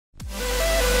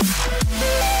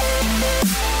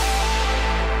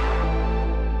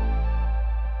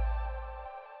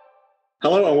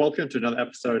Hello and welcome to another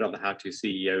episode of the How to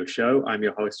CEO show. I'm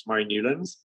your host, Murray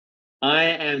Newlands. I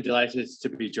am delighted to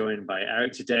be joined by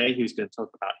Eric today, who's going to talk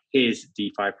about his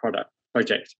DeFi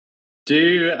project.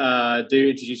 Do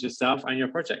introduce yourself and your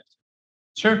project.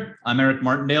 Sure. I'm Eric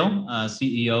Martindale,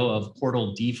 CEO of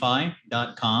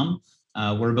PortalDeFi.com.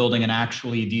 We're building an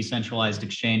actually decentralized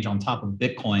exchange on top of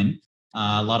Bitcoin.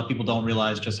 A lot of people don't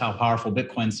realize just how powerful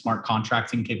Bitcoin's smart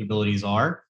contracting capabilities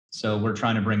are. So we're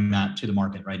trying to bring that to the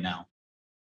market right now.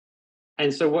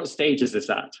 And so what stage is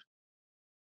this at?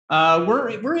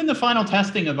 We're in the final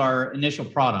testing of our initial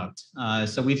product.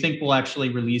 So we think we'll actually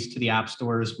release to the app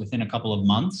stores within a couple of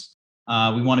months.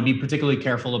 We want to be particularly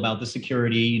careful about the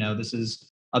security.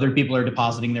 Other people are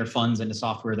depositing their funds into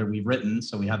software that we've written.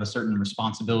 So we have a certain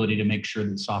responsibility to make sure that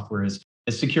the software is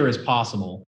as secure as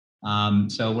possible.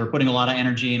 So we're putting a lot of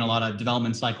energy and a lot of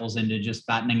development cycles into just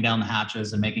battening down the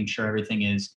hatches and making sure everything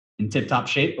is in tip-top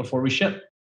shape before we ship.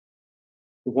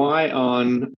 Why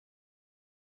on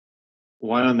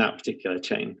that particular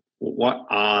chain? What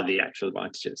are the actual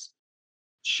advantages?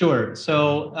 Sure.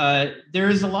 So there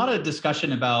is a lot of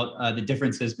discussion about the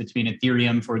differences between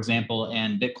Ethereum, for example,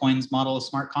 and Bitcoin's model of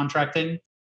smart contracting.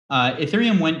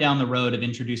 Ethereum went down the road of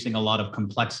introducing a lot of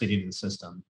complexity to the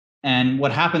system. And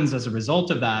what happens as a result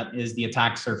of that is the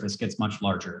attack surface gets much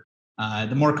larger.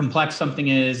 The more complex something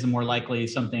is, the more likely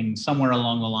something somewhere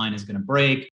along the line is going to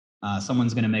break.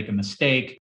 Someone's going to make a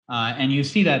mistake. And you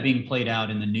see that being played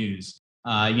out in the news.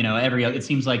 It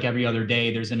seems like every other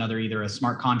day there's either a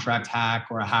smart contract hack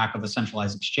or a hack of a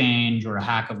centralized exchange or a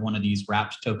hack of one of these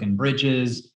wrapped token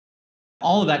bridges.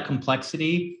 All of that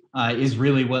complexity is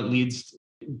really what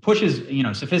pushes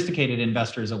sophisticated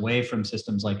investors away from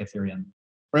systems like Ethereum.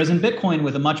 Whereas in Bitcoin,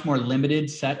 with a much more limited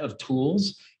set of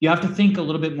tools, you have to think a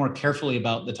little bit more carefully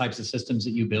about the types of systems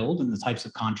that you build and the types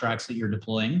of contracts that you're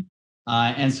deploying.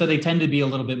 And so they tend to be a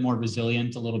little bit more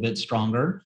resilient, a little bit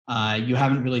stronger. You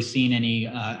haven't really seen any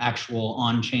actual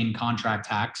on-chain contract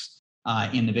hacks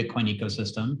in the Bitcoin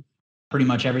ecosystem. Pretty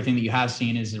much everything that you have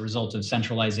seen is a result of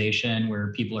centralization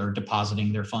where people are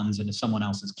depositing their funds into someone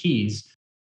else's keys.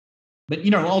 But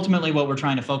ultimately what we're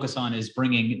trying to focus on is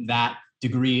bringing that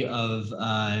degree of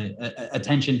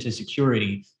attention to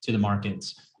security to the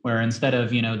markets, where instead of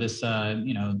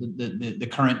the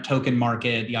current token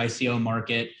market, the ICO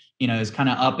market, is kind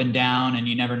of up and down, and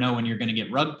you never know when you're going to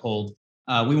get rug pulled.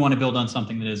 We want to build on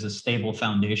something that is a stable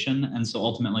foundation, and so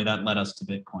ultimately that led us to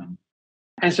Bitcoin.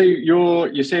 And so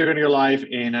you say you're going to go live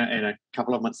in a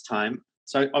couple of months' time.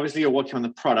 So obviously you're working on the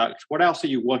product. What else are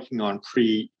you working on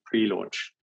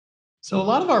pre-launch? So a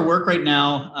lot of our work right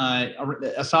now,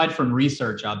 aside from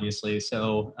research, obviously,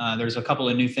 so there's a couple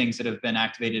of new things that have been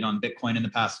activated on Bitcoin in the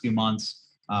past few months.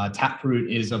 Taproot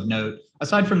is of note.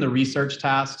 Aside from the research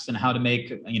tasks and how to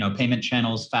make payment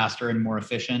channels faster and more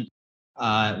efficient,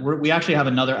 we actually have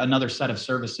another set of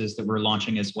services that we're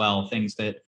launching as well. Things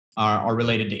that are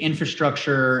related to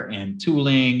infrastructure and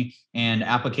tooling and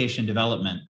application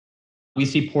development. We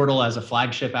see Portal as a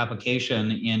flagship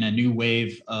application in a new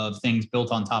wave of things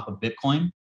built on top of Bitcoin.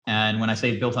 And when I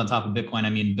say built on top of Bitcoin, I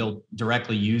mean built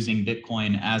directly using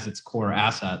Bitcoin as its core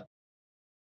asset.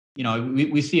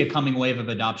 We see a coming wave of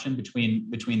adoption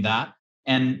between that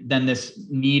and then this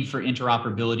need for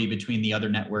interoperability between the other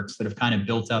networks that have kind of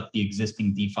built up the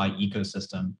existing DeFi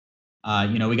ecosystem.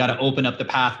 We got to open up the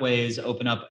pathways,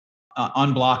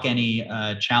 unblock any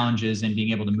challenges in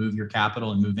being able to move your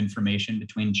capital and move information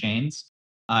between chains.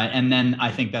 And then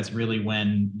I think that's really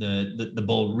when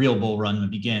the real bull run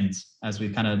begins as we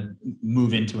kind of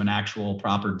move into an actual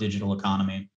proper digital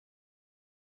economy.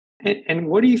 And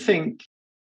what do you think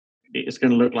it's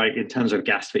going to look like in terms of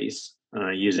gas fees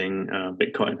using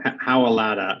Bitcoin? How will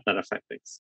that affect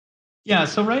things? Yeah,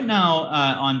 so right now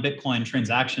on Bitcoin,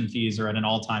 transaction fees are at an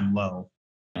all-time low.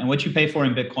 And what you pay for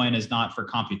in Bitcoin is not for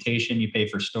computation, you pay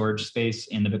for storage space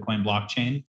in the Bitcoin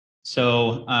blockchain.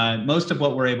 So most of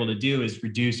what we're able to do is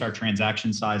reduce our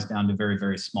transaction size down to very,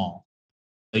 very small.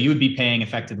 So you would be paying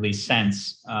effectively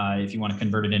cents if you want to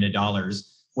convert it into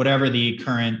dollars, whatever the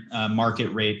current market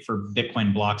rate for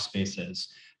Bitcoin block space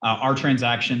is. Our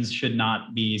transactions should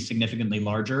not be significantly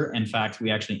larger. In fact, we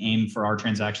actually aim for our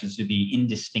transactions to be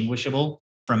indistinguishable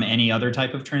from any other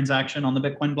type of transaction on the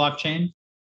Bitcoin blockchain.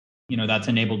 That's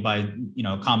enabled by,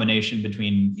 a combination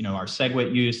between, our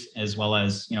SegWit use as well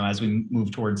as, as we move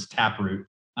towards Taproot,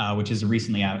 which is a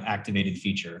recently activated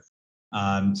feature.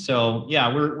 So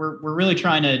yeah, we're really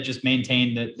trying to just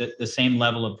maintain the same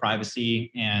level of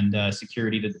privacy and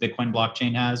security that the Bitcoin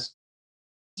blockchain has.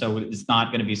 So it's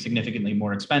not going to be significantly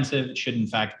more expensive. It should in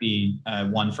fact be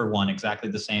one for one,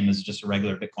 exactly the same as just a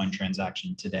regular Bitcoin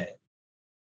transaction today.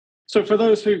 So for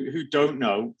those who don't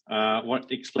know,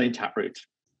 explain Taproot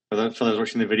for those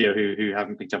watching the video who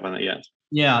haven't picked up on it yet.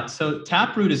 Yeah, so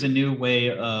Taproot is a new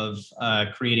way of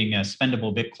creating a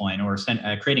spendable Bitcoin or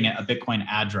creating a Bitcoin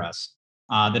address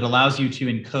that allows you to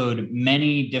encode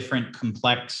many different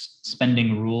complex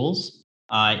spending rules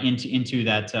into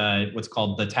that what's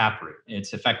called the Taproot.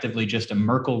 It's effectively just a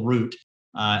Merkle root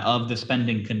of the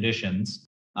spending conditions,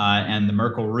 and the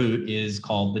Merkle root is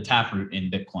called the Taproot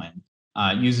in Bitcoin.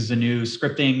 It uses a new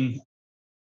scripting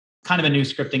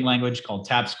language called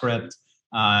TabScript.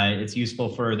 It's useful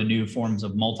for the new forms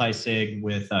of multi-sig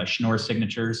with Schnorr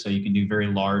signatures, so you can do very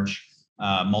large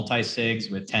multi-sigs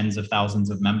with tens of thousands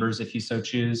of members if you so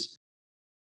choose.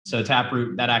 So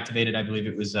Taproot, that activated, I believe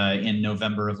it was in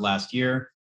November of last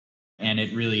year. And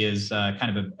it really is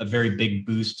kind of a very big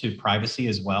boost to privacy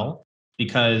as well,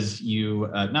 because you,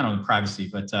 not only privacy,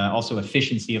 but also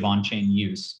efficiency of on-chain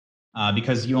use.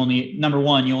 Because you only, number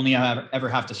one, you only ever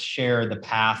have to share the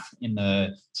path in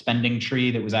the spending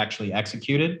tree that was actually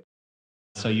executed.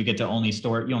 So you get to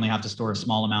you only have to store a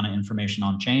small amount of information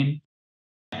on chain.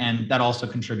 And that also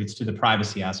contributes to the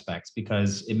privacy aspects,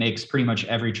 because it makes pretty much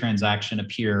every transaction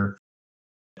appear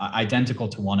identical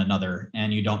to one another.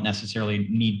 And you don't necessarily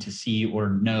need to see or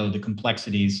know the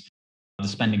complexities of the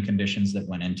spending conditions that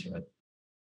went into it.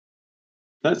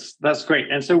 That's great.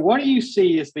 And so what do you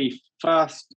see as the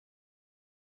first,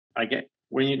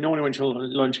 when you normally want to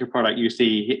launch your product, you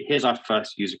see, here's our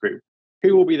first user group.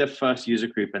 Who will be the first user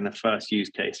group and the first use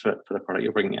case for the product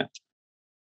you're bringing out?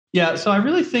 Yeah, so I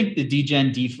really think the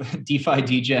DeFi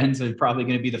degens are probably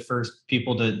going to be the first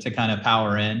people to kind of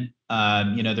power in.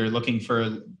 They're looking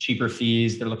for cheaper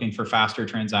fees. They're looking for faster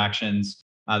transactions.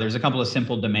 There's a couple of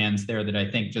simple demands there that I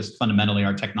think just fundamentally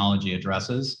our technology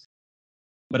addresses.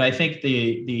 But I think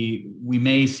we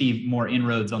may see more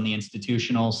inroads on the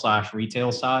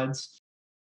institutional/retail sides,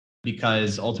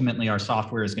 because ultimately our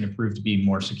software is going to prove to be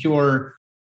more secure,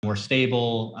 more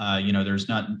stable. There's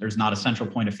not a central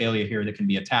point of failure here that can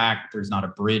be attacked. There's not a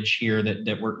bridge here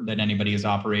that anybody is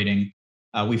operating.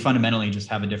 We fundamentally just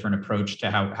have a different approach to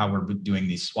how we're doing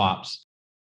these swaps.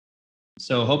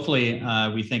 So hopefully,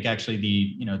 we think actually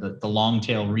the long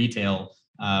tail retail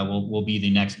will be the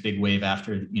next big wave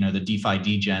after the DeFi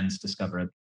degens discover it.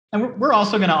 And we're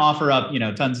also going to offer up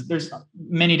tons. There's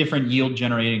many different yield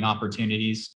generating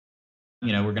opportunities.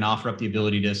 We're going to offer up the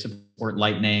ability to support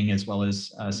Lightning, as well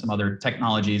as some other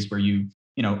technologies where you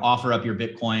offer up your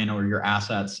Bitcoin or your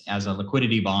assets as a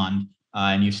liquidity bond,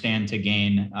 and you stand to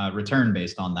gain return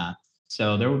based on that.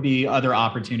 So there will be other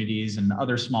opportunities and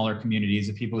other smaller communities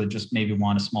of people that just maybe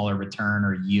want a smaller return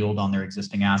or yield on their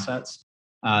existing assets.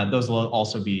 Those will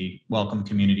also be welcome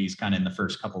communities kind of in the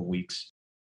first couple of weeks.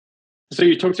 So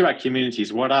you talked about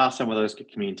communities. What are some of those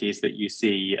communities that you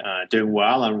see doing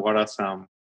well, and what are some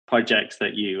projects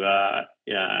that you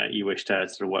wish to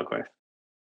sort of work with?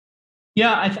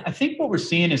 Yeah, I think what we're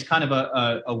seeing is kind of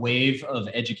a wave of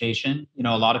education.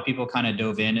 A lot of people kind of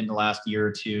dove in the last year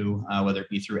or two, whether it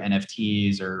be through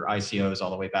NFTs or ICOs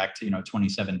all the way back to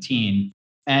 2017.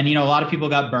 And a lot of people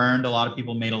got burned. A lot of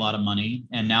people made a lot of money,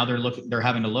 and now they're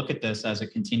having to look at this as it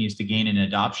continues to gain in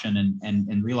adoption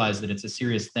and realize that it's a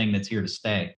serious thing that's here to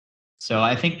stay. So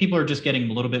I think people are just getting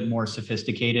a little bit more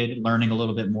sophisticated, learning a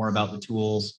little bit more about the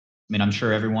tools. I mean, I'm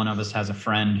sure every one of us has a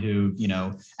friend who,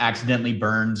 accidentally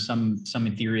burned some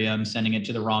Ethereum, sending it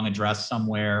to the wrong address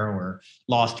somewhere, or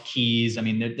lost keys. I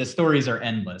mean, the stories are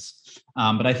endless.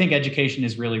 But I think education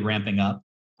is really ramping up.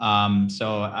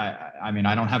 So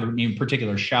I don't have any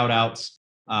particular shout outs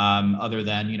other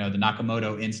than, the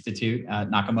Nakamoto Institute.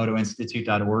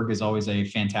 Nakamotoinstitute.org is always a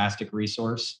fantastic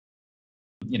resource.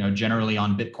 Generally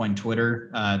on Bitcoin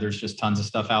Twitter, there's just tons of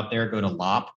stuff out there. Go to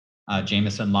LOP.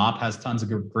 Jameson Lopp has tons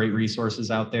of great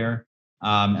resources out there.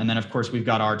 And then, of course, we've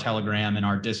got our Telegram and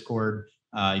our Discord.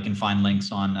 You can find links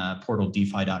on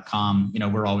portaldefi.com.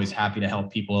 We're always happy to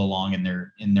help people along in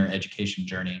their education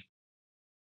journey.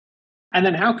 And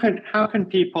then how can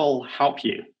people help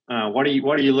you? What are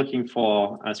you looking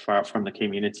for as far from the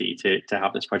community to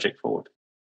help this project forward?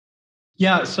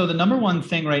 Yeah, so the number one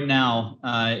thing right now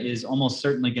is almost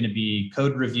certainly going to be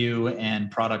code review and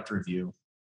product review.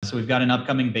 So we've got an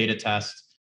upcoming beta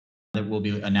test that we'll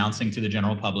be announcing to the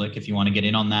general public. If you want to get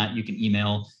in on that, you can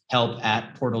email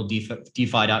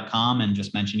help@portaldefi.com and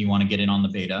just mention you want to get in on the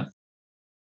beta.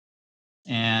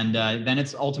 And then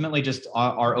it's ultimately just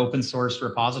our open source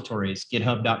repositories,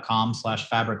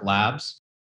 github.com/fabriclabs.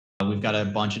 We've got a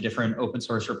bunch of different open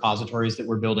source repositories that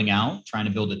we're building out, trying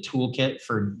to build a toolkit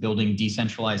for building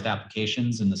decentralized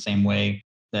applications in the same way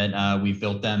that we've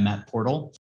built them at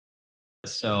Portal.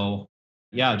 So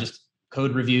yeah, just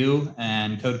code review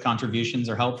and code contributions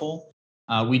are helpful.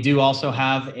 We do also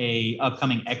have a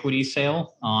upcoming equity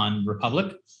sale on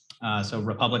Republic, so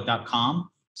republic.com.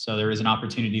 So there is an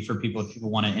opportunity for people, if people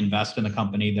want to invest in the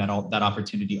company, that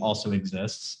opportunity also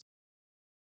exists.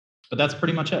 But that's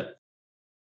pretty much it.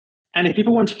 And if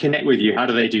people want to connect with you, how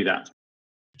do they do that?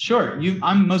 Sure.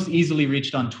 I'm most easily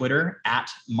reached on Twitter at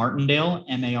Martindale,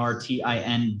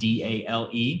 MartinDale.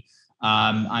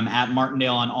 I'm at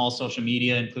Martindale on all social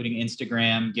media, including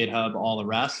Instagram, GitHub, all the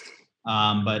rest.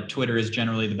 But Twitter is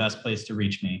generally the best place to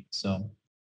reach me. So,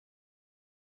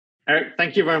 Eric,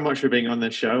 thank you very much for being on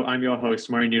the show. I'm your host,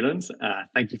 Murray Newlands.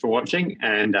 Thank you for watching,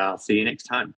 and I'll see you next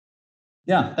time.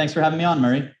 Yeah, thanks for having me on,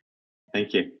 Murray.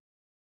 Thank you.